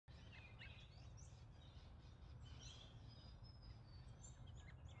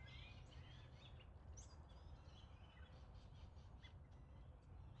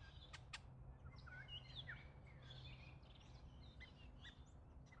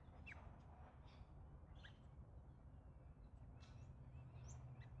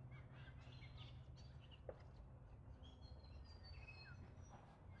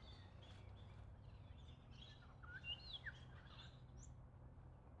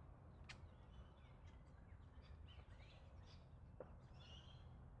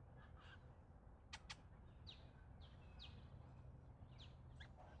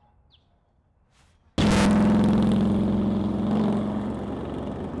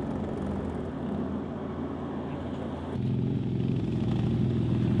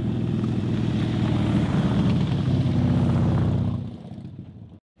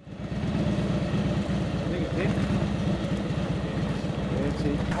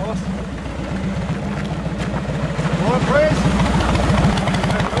boss. All right, Chris.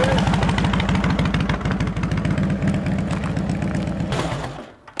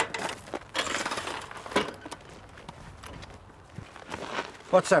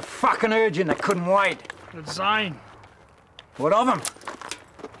 What's so fucking urgent that couldn't wait? It's Zane. What of him?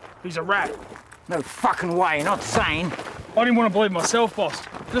 He's a rat. No fucking way, not sane. I didn't want to believe myself, boss.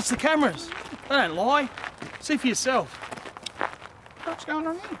 But it's the cameras. They don't lie. See for yourself. What's going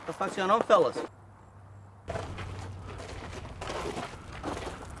on here? What the fuck's going on, fellas?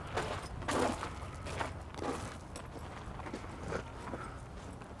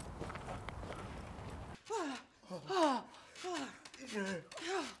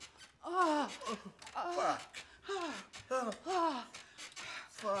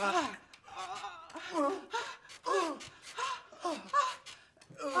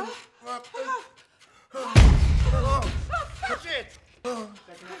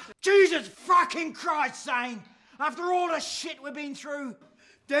 Jesus fucking Christ, Zane! After all the shit we've been through.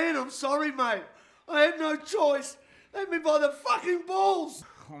 Dan, I'm sorry, mate. I had no choice. Had me by the fucking balls.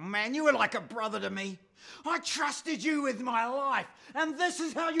 Oh man, you were like a brother to me. I trusted you with my life, and this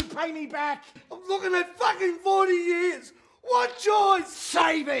is how you pay me back. I'm looking at fucking 40 years. What choice?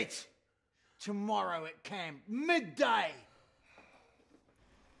 Save it! Tomorrow at camp, midday.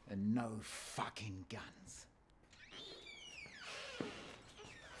 And no fucking guns.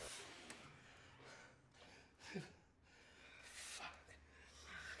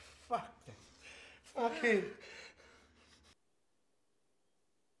 Fuck that. Fucking.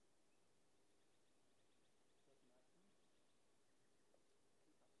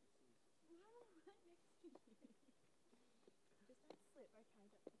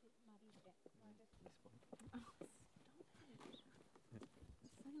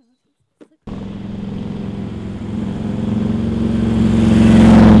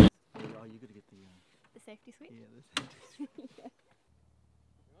 Oh, you gotta get The safety switch? the safety switch. Yeah.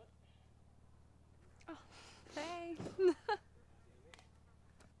 Oh, hey.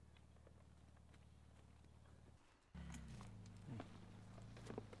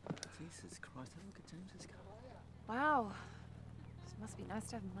 Jesus Christ, have a look at James's car. Wow. This must be nice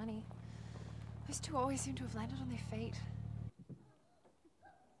to have money. Those two always seem to have landed on their feet.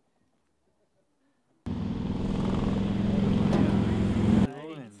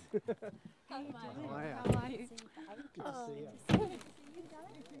 How are you?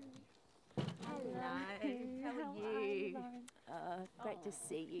 Hello. How are you? Great to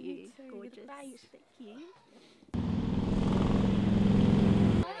see you. Gorgeous. Thank you.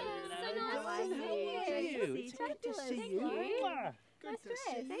 How are you? It's good to see Thank you. you. Good to Nice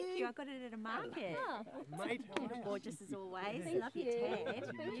dress. Thank you. I got it at a market. Mate, Gorgeous as always. Thank Love you. your tan.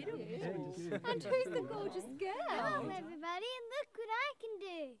 Beautiful. And who's the gorgeous girl? Hello, everybody, and look what I can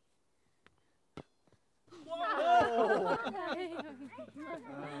do.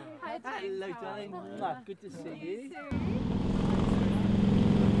 Hi, hello, James. darling. Good to see you.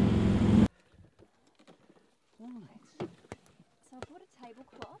 So I bought a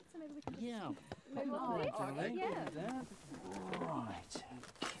tablecloth, so maybe we can just Yeah. move on Right, this. darling. Yeah. Right,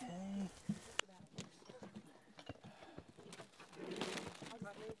 okay.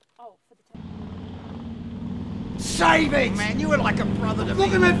 Oh, for the table. Save it! Man, you were like a brother to me.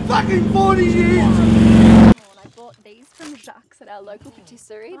 Looking at fucking 40 years. And I bought these from Jacques at our local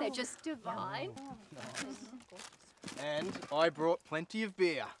patisserie. They're just divine. And I brought plenty of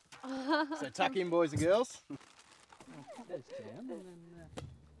beer. So tuck in, boys and girls. That's down and then...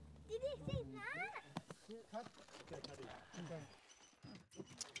 Did you see that?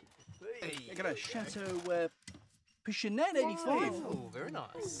 Hey, I got a Chateau Pichonet 85. Oh, very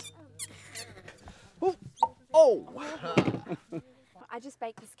nice. Oh! Oh! I just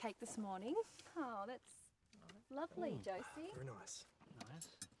baked this cake this morning. Oh, that's lovely, Josie. Very nice. Nice.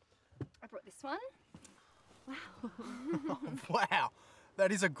 I brought this one. Oh, wow,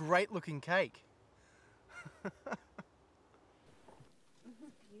 that is a great looking cake.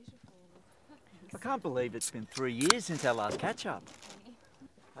 I can't believe it's been 3 years since our last catch-up.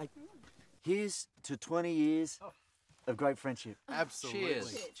 Hey, here's to 20 years of great friendship. Absolutely.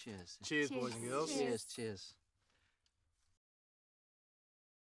 Cheers. Cheers. Cheers, boys and girls. Cheers. Cheers.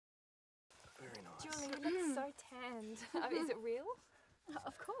 Very nice. Julie, you look so tanned. Is it real?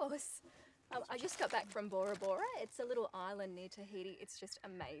 Of course. I just got back from Bora Bora. It's a little island near Tahiti. It's just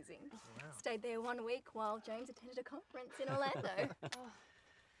amazing. Wow. Stayed there 1 week while James attended a conference in Orlando.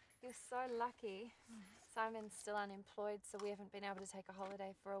 You're so lucky. Simon's still unemployed, so we haven't been able to take a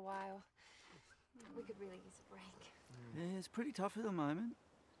holiday for a while. We could really use a break. Yeah, it's pretty tough at the moment.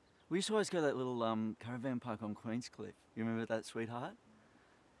 We used to always go to that little caravan park on Queenscliff. You remember that, sweetheart?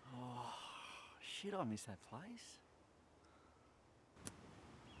 Shit, I miss that place.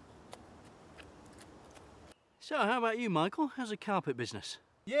 So, how about you, Michael? How's the carpet business?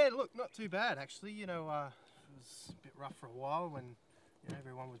 Yeah, look, not too bad actually. You know, it was a bit rough for a while when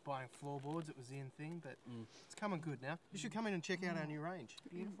everyone was buying floorboards. It was the in thing, but it's coming good now. You should come in and check out our new range.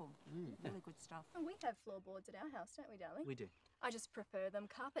 Beautiful. Really good stuff. And we have floorboards at our house, don't we, darling? We do. I just prefer them.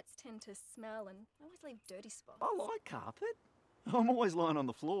 Carpets tend to smell and I always leave dirty spots. I like carpet. I'm always lying on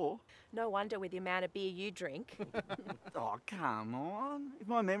the floor. No wonder with the amount of beer you drink. Oh, come on. If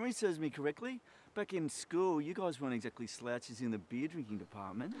my memory serves me correctly, back in school, you guys weren't exactly slouches in the beer drinking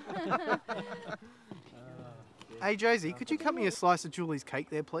department. Hey, Josie, could you cut me a slice of Julie's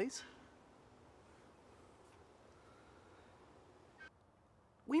cake there, please?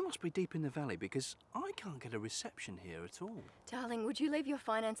 We must be deep in the valley because I can't get a reception here at all. Darling, would you leave your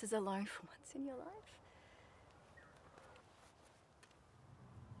finances alone for once in your life?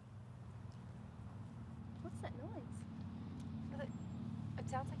 What's that noise? It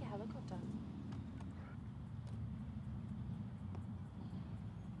sounds like a helicopter.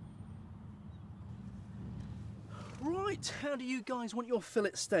 Right, how do you guys want your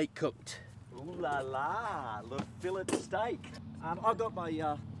fillet steak cooked? Ooh la la, the fillet steak. I've got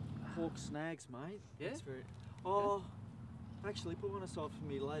my pork snags, mate. Yeah? That's very... Oh, actually, put one aside for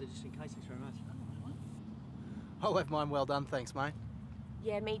me later, just in case. Thanks very much. I'll have mine well done, thanks, mate.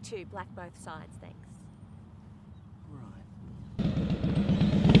 Yeah, me too. Black both sides, thanks.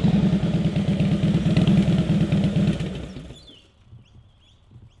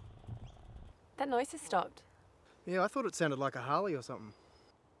 That noise has stopped. Yeah, I thought it sounded like a Harley or something.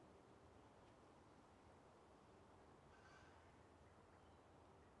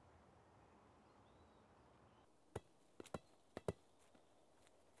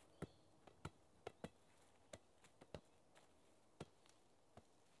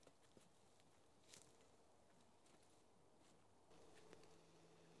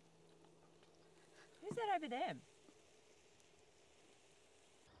 Who's that over there?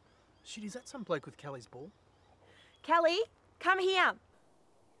 Shit, is that some bloke with Kelly's ball? Kelly, come here.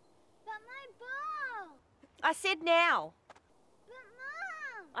 But my ball! I said now. But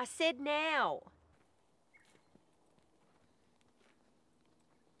Mom! I said now.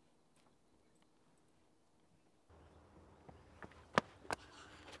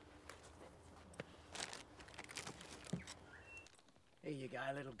 Here you go,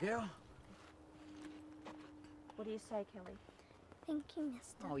 little girl. What do you say, Kelly? Thank you,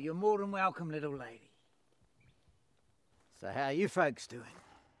 mister. Oh, you're more than welcome, little lady. So how are you folks doing?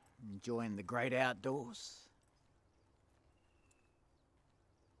 Enjoying the great outdoors?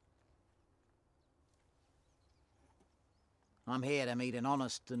 I'm here to meet an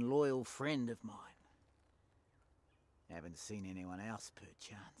honest and loyal friend of mine. Haven't seen anyone else,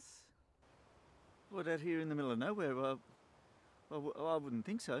 perchance. What, out here in the middle of nowhere? I wouldn't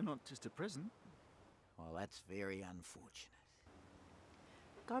think so, not just at present. Well, that's very unfortunate.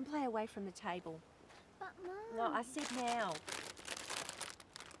 Go and play away from the table. But Mom... No, I said now.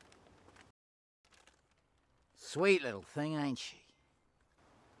 Sweet little thing, ain't she?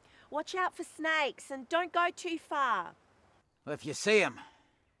 Watch out for snakes and don't go too far. Well, if you see him,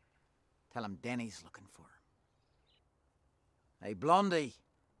 tell him Danny's looking for him. Hey, Blondie.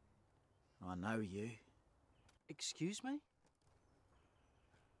 I know you. Excuse me?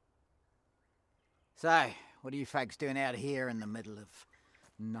 So, what are you folks doing out here in the middle of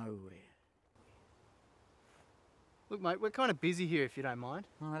nowhere? Look, mate, we're kind of busy here if you don't mind.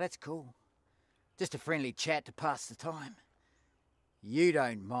 Oh, that's cool. Just a friendly chat to pass the time. You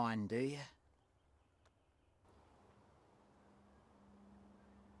don't mind, do you?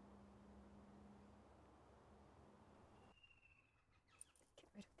 Get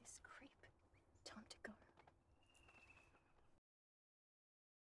rid of this creep. Time to go.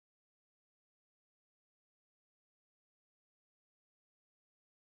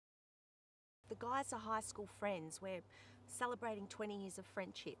 The guys are high school friends. We're celebrating 20 years of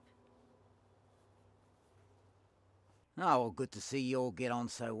friendship. Oh, well, good to see you all get on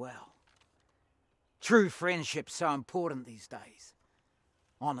so well. True friendship's so important these days.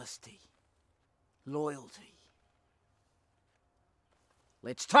 Honesty. Loyalty.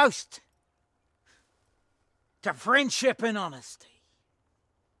 Let's toast to friendship and honesty.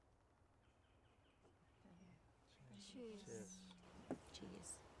 Cheers.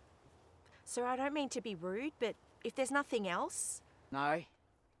 Sir, I don't mean to be rude, but if there's nothing else... No,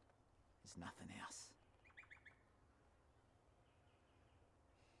 there's nothing else.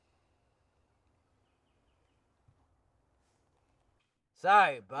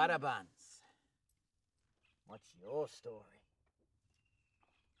 So, Butterbuns, what's your story?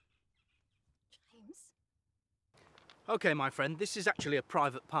 James. Okay, my friend, this is actually a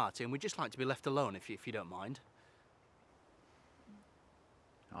private party and we'd just like to be left alone if you don't mind.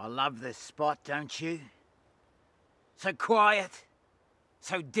 I love this spot, don't you? So quiet,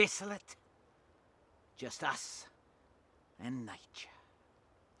 so desolate. Just us and nature.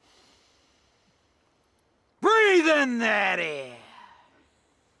 Breathe in that air.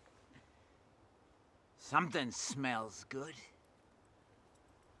 Something smells good.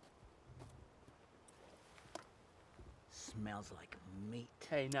 Smells like meat.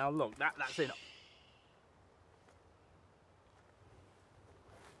 Hey, now look, that's enough.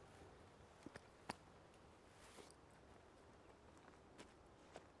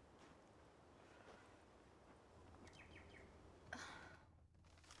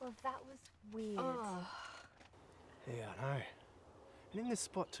 Well, that was weird. Oh. Yeah, I know. And in this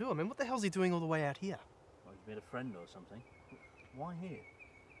spot too. I mean, what the hell's he doing all the way out here? Well, you met a friend or something. Why here?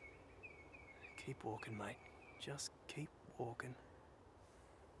 Keep walking, mate. Just keep walking.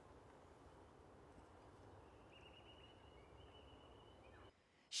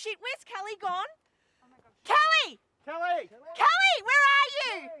 Shit, where's Kelly gone? Oh my God. Kelly! Kelly! Kelly, where are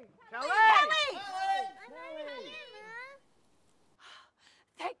you? Kelly! Kelly! Kelly!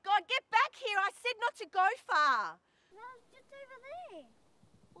 Thank God, get back here. I said not to go far. No, just over there.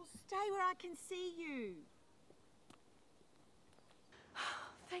 Well, stay where I can see you.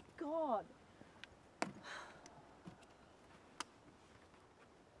 Thank God.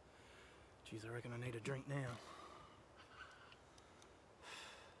 Jeez, I reckon I need a drink now.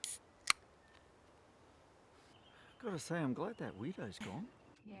 Gotta say, I'm glad that weirdo's gone.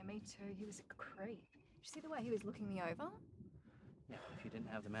 Yeah, me too. He was a creep. Did you see the way he was looking me over? Yeah, if you didn't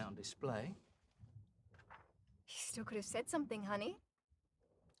have them out on display. He still could have said something, honey.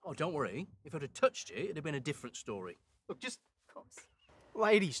 Oh, don't worry. If I'd have touched you, it'd have been a different story. Look, just... Of course.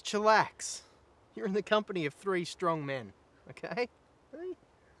 Ladies, chillax. You're in the company of 3 strong men, okay?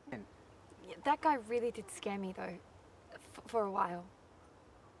 Yeah, that guy really did scare me, though, for a while.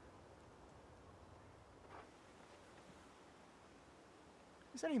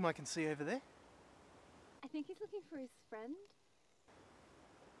 Is that him I can see over there? I think he's looking for his friend.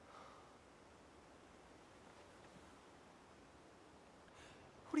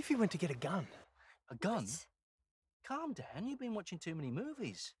 What if he went to get a gun? A gun? Calm down, you've been watching too many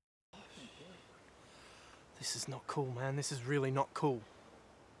movies. This is not cool, man. This is really not cool.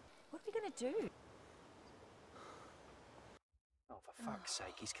 What are we going to do? Oh, for fuck's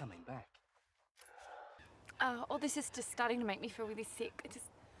sake, he's coming back. All this is just starting to make me feel really sick.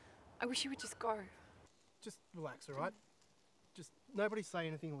 I wish you would just go. Just relax, all right? Just nobody say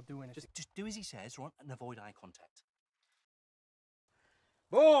anything or do anything. Just do as he says, right, and avoid eye contact.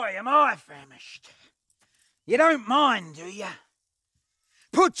 Boy, am I famished. You don't mind, do you?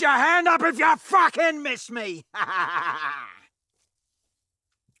 Put your hand up if you fucking miss me!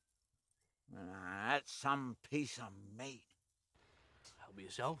 That's some piece of meat. Help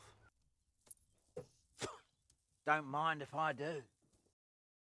yourself. Don't mind if I do.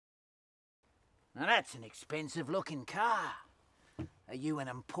 Now that's an expensive-looking car. Are you an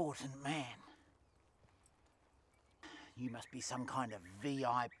important man? You must be some kind of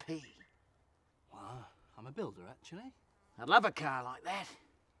VIP. Well, I'm a builder, actually. I'd love a car like that.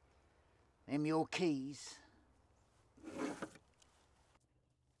 Them your keys?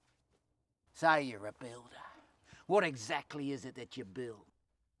 Say you're a builder. What exactly is it that you build?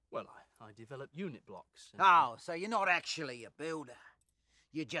 Well, I develop unit blocks. and- Oh, so you're not actually a builder.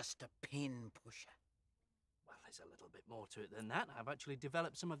 You're just a pin pusher. Well, there's a little bit more to it than that. I've actually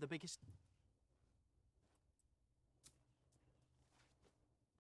developed some of the biggest...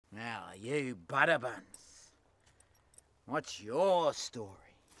 Now, you butterbuns. What's your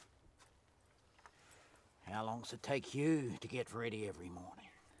story? How long's it take you to get ready every morning?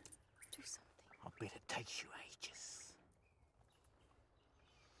 Do something. I bet it takes you ages.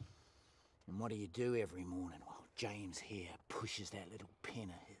 And what do you do every morning while James here pushes that little pin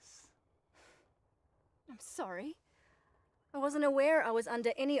of his? I'm sorry. I wasn't aware I was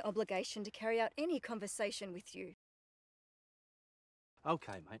under any obligation to carry out any conversation with you.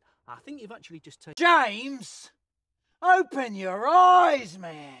 Okay, mate. I think you've actually just taken... James! Open your eyes,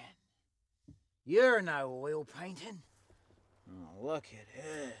 man! You're no oil painting. Oh, look at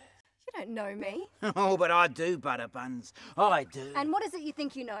her. You don't know me. Oh, but I do, Butterbuns. I do. And what is it you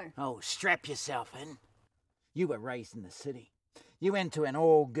think you know? Oh, strap yourself in. You were raised in the city. You went to an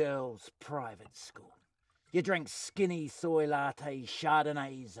all-girls private school. You drank skinny soy lattes,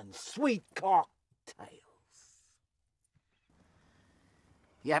 Chardonnays, and sweet cocktails.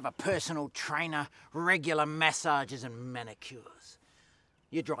 You have a personal trainer, regular massages and manicures.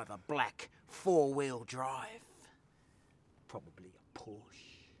 You drive a black 4-wheel drive. Probably a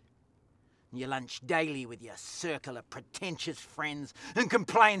Porsche. You lunch daily with your circle of pretentious friends and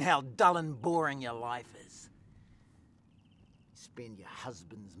complain how dull and boring your life is. You spend your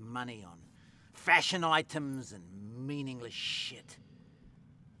husband's money on fashion items and meaningless shit,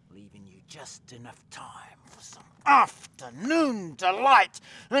 leaving you just enough time for some afternoon delight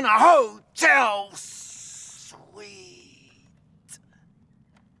in a hotel suite.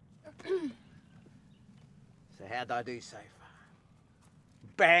 So how'd I do so far?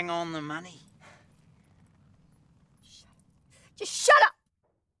 Bang on the money? Just shut up!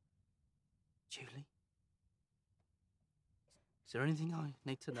 Julie? Is there anything I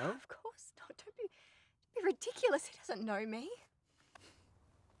need to know? Of course not. Don't be ridiculous. He doesn't know me.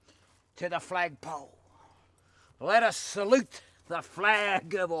 To the flagpole. Let us salute the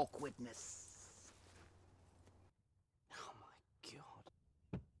flag of awkwardness. Oh my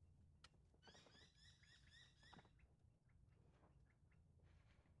God.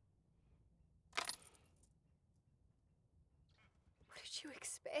 What did you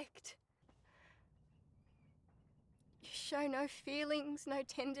expect? You show no feelings, no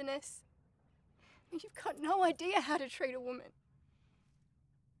tenderness. And you've got no idea how to treat a woman.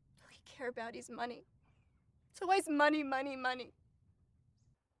 All you care about is money. It's always money, money, money.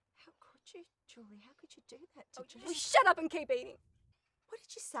 How could you, Julie? How could you do that to Jess? Well, shut up and keep eating. What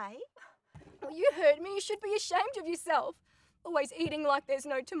did you say? Well, you heard me. You should be ashamed of yourself. Always eating like there's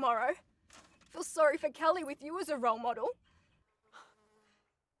no tomorrow. I feel sorry for Kelly with you as a role model.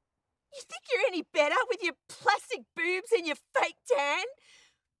 You think you're any better with your plastic boobs and your fake tan?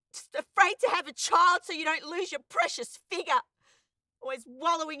 Just afraid to have a child so you don't lose your precious figure. Always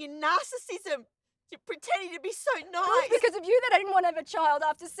wallowing in narcissism. You're pretending to be so It was nice. because of you that I didn't want to have a child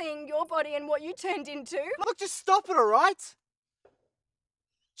after seeing your body and what you turned into. Look, just stop it, all right?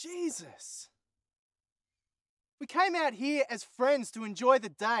 Jesus. We came out here as friends to enjoy the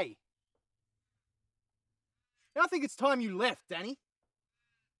day. Now I think it's time you left, Danny.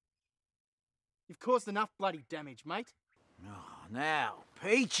 You've caused enough bloody damage, mate. Oh, now,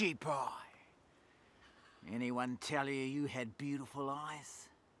 Peachy Pie. Anyone tell you you had beautiful eyes?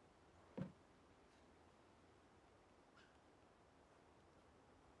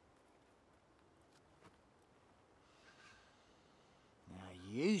 Now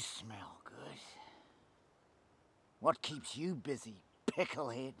you smell good. What keeps you busy,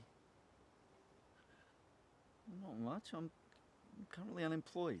 picklehead? Not much. I'm currently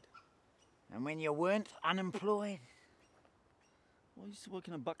unemployed. And when you weren't unemployed? Well, I used to work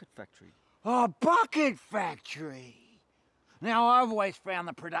in a bucket factory. A bucket factory! Now, I've always found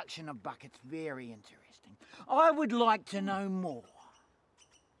the production of buckets very interesting. I would like to know more.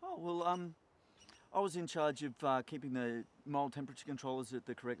 Oh, well, I was in charge of keeping the mould temperature controllers at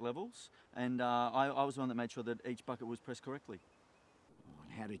the correct levels, and I was the one that made sure that each bucket was pressed correctly.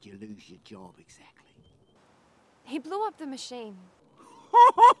 And how did you lose your job exactly? He blew up the machine.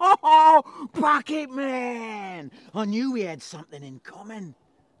 Bucket Man! I knew we had something in common.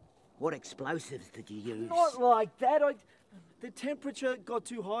 What explosives did you use? Not like that. The temperature got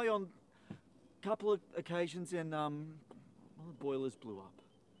too high on a couple of occasions, and well, the boilers blew up.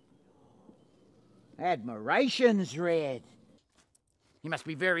 Admirations, Red. You must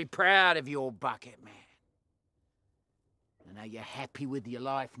be very proud of your Bucket Man. And are you happy with your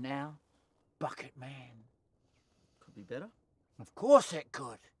life now, Bucket Man? Could be better. Of course it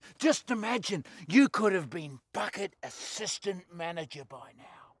could. Just imagine you could have been bucket assistant manager by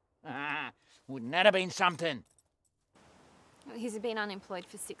now. Wouldn't that have been something? He's been unemployed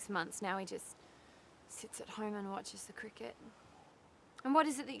for 6 months now. He just sits at home and watches the cricket. And what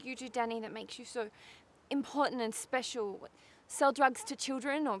is it that you do, Danny, that makes you so important and special? What, sell drugs to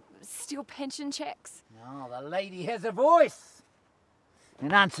children or steal pension checks? No, the lady has a voice.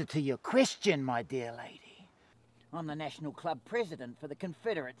 In answer to your question, my dear lady, I'm the National Club President for the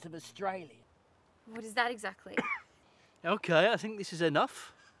Confederates of Australia. What is that exactly? Okay, I think this is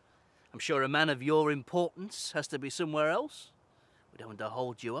enough. I'm sure a man of your importance has to be somewhere else. We don't want to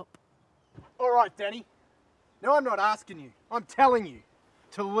hold you up. All right, Danny. No, I'm not asking you. I'm telling you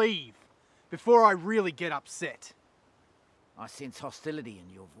to leave before I really get upset. I sense hostility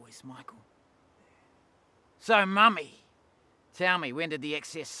in your voice, Michael. So, Mummy, tell me, when did the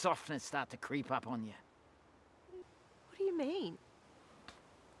excess softness start to creep up on you? What do you mean?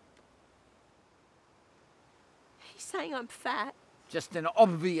 He's saying I'm fat. Just an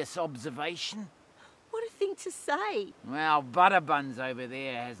obvious observation. What a thing to say. Well, Butterbuns over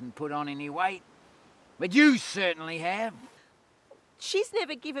there hasn't put on any weight. But you certainly have. She's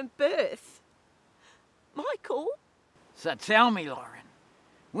never given birth. Michael? So tell me, Lauren,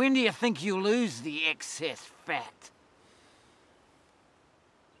 When do you think you lose the excess fat?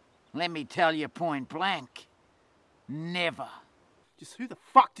 Let me tell you point blank. Never. Just who the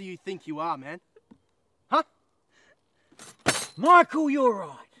fuck do you think you are, man? Huh? Michael, you're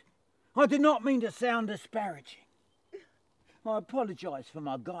right. I did not mean to sound disparaging. I apologise for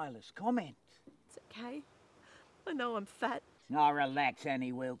my guileless comment. It's okay. I know I'm fat. Now relax,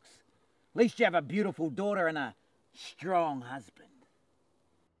 Annie Wilkes. At least you have a beautiful daughter and a strong husband.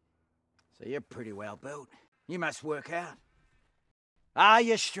 So you're pretty well built. You must work out. Are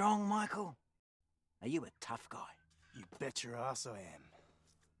you strong, Michael? Are you a tough guy? You bet your ass I am.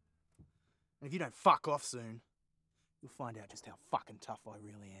 And if you don't fuck off soon, you'll find out just how fucking tough I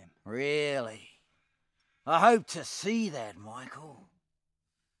really am. Really? I hope to see that, Michael.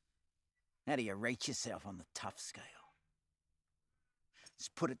 How do you rate yourself on the tough scale? Let's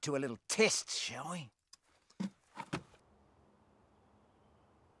put it to a little test, shall we?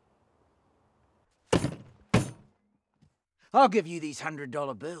 I'll give you these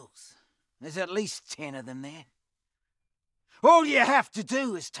 $100 bills. There's at least 10 of them there. All you have to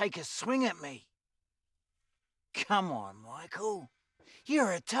do is take a swing at me. Come on, Michael.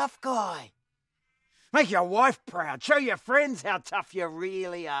 You're a tough guy. Make your wife proud. Show your friends how tough you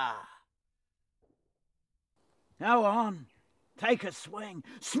really are. Go on. Take a swing.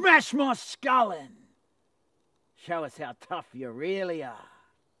 Smash my skull in. Show us how tough you really are.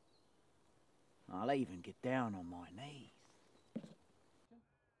 I'll even get down on my knees.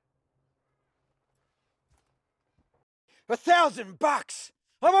 $1,000!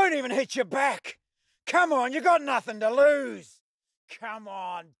 I won't even hit you back. Come on, you got nothing to lose. Come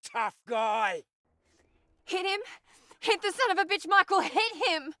on, tough guy. Hit him! Hit the son of a bitch, Michael! Hit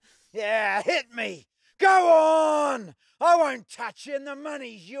him! Yeah, hit me. Go on. I won't touch you and the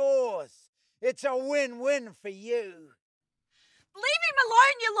money's yours. It's a win-win for you. Leave him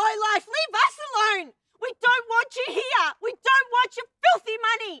alone, you lowlife! Leave us alone! We don't want you here! We don't want your filthy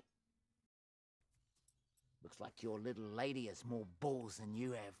money! Looks like your little lady has more balls than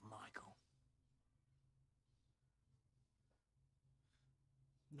you have, Michael.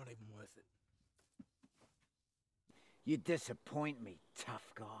 Not even worth it. You disappoint me,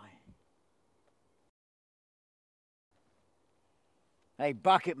 tough guy. Hey,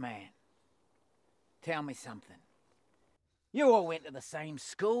 Bucket Man. Tell me something. You all went to the same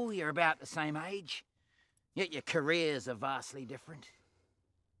school, you're about the same age, yet your careers are vastly different.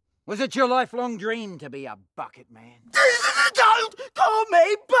 Was it your lifelong dream to be a bucket man? Don't call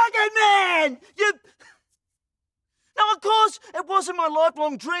me Bucket Man! You... No, of course, it wasn't my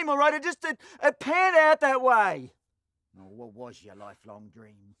lifelong dream, all right? It panned out that way. Oh, what was your lifelong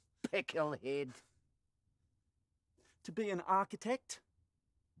dream, picklehead? To be an architect.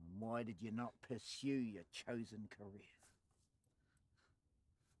 Why did you not pursue your chosen career?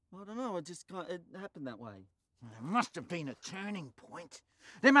 I don't know, it happened that way. There must have been a turning point.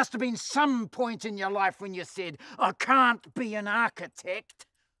 There must have been some point in your life when you said, I can't be an architect.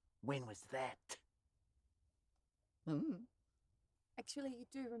 When was that? Actually, you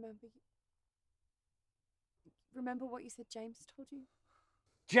do remember. Remember what you said James told you?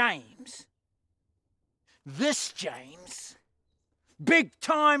 James? This James? Big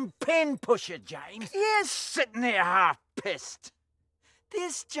time pen pusher James? Yes! Sitting there half pissed.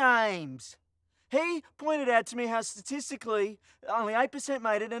 This James. He pointed out to me how statistically only 8%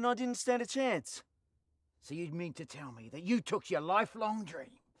 made it and I didn't stand a chance. So you mean to tell me that you took your lifelong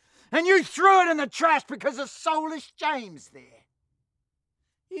dream and you threw it in the trash because of soulless James there?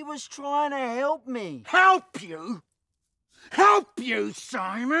 He was trying to help me. Help you? Help you,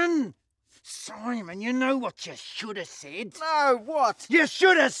 Simon? Simon, you know what you should have said? No, what? You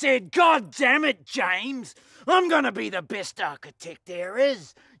should have said, God damn it, James, I'm gonna be the best architect there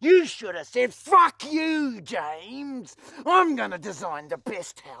is. You should have said, fuck you, James. I'm gonna design the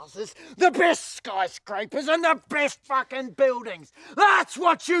best houses, the best skyscrapers, and the best fucking buildings. That's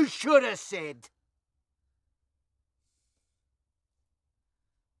what you should have said.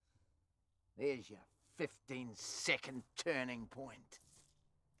 There's your 15-second turning point.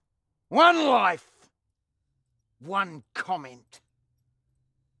 One life, one comment,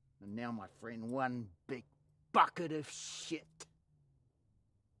 and now, my friend, one big bucket of shit.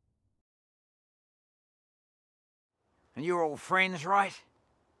 And you're all friends, right?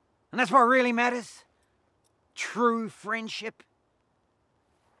 And that's what really matters? True friendship?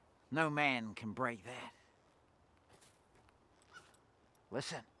 No man can break that.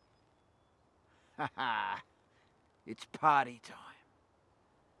 Listen. It's party time.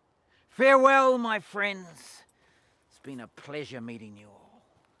 Farewell, my friends. It's been a pleasure meeting you all.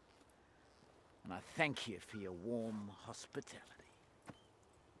 And I thank you for your warm hospitality.